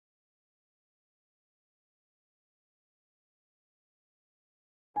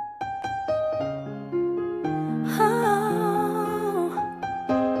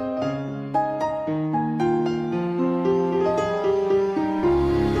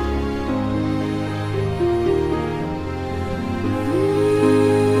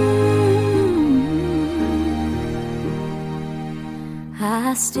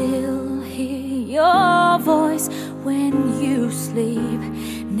still hear your voice when you sleep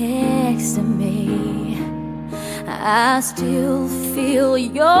next to me. I still feel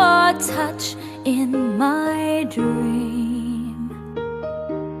your touch in my dream.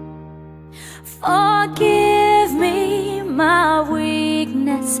 Forgive me my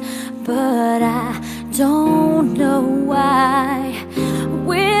weakness, but I don't know why.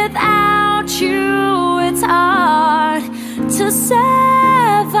 Without you, it's hard to survive.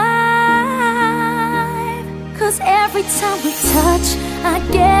 'Cause every time we touch, I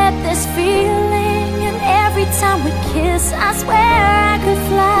get this feeling, and every time we kiss, I swear I could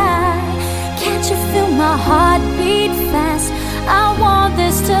fly. Can't you feel my heart beat fast? I want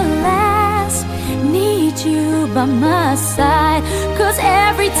this to last. Need you by my side. 'Cause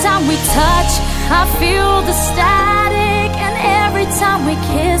every time we touch, I feel the static, and every time we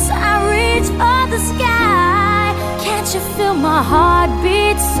kiss, I reach for the sky. Can't you feel my heart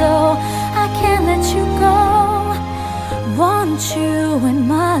beat so I can't let you go? Want you in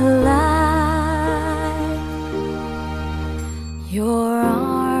my life. Your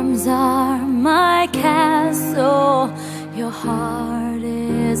arms are my castle, your heart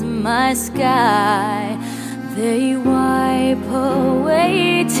is my sky. They wipe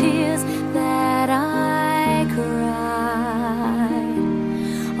away tears that I cried.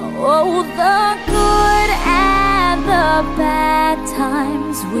 Oh, the good and the bad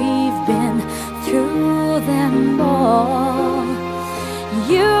times, we've been through them all.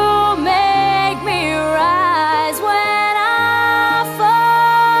 You make me rise when I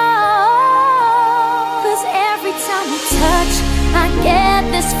fall. 'Cause every time we touch, I get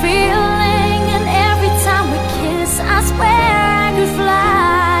this feeling, and every time we kiss, I swear I could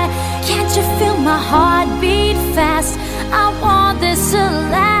fly. Can't you feel my heart beat fast? I want this to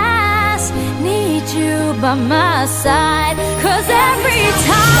last. Need you by my side. 'Cause every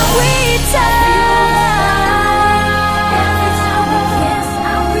time we touch, every time we kiss,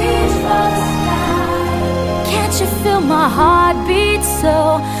 I reach for the sky. Can't you feel my heart beat so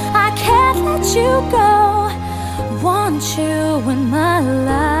I can't let you go? Want you in my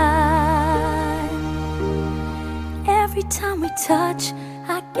life. Every time we touch,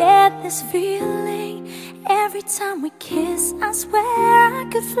 I get this feeling. Every time we kiss, I swear I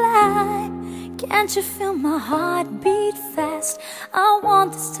could fly. Can't you feel my heart beat fast? I want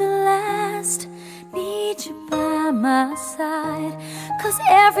this to last. Need you by my side. 'Cause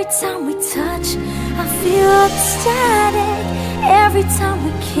every time we touch, I feel the static. Every time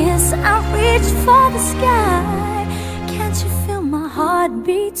we kiss, I reach for the sky. Can't you feel my heart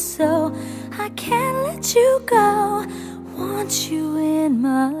beat so I can't let you go? Want you in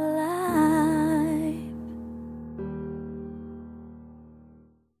my life.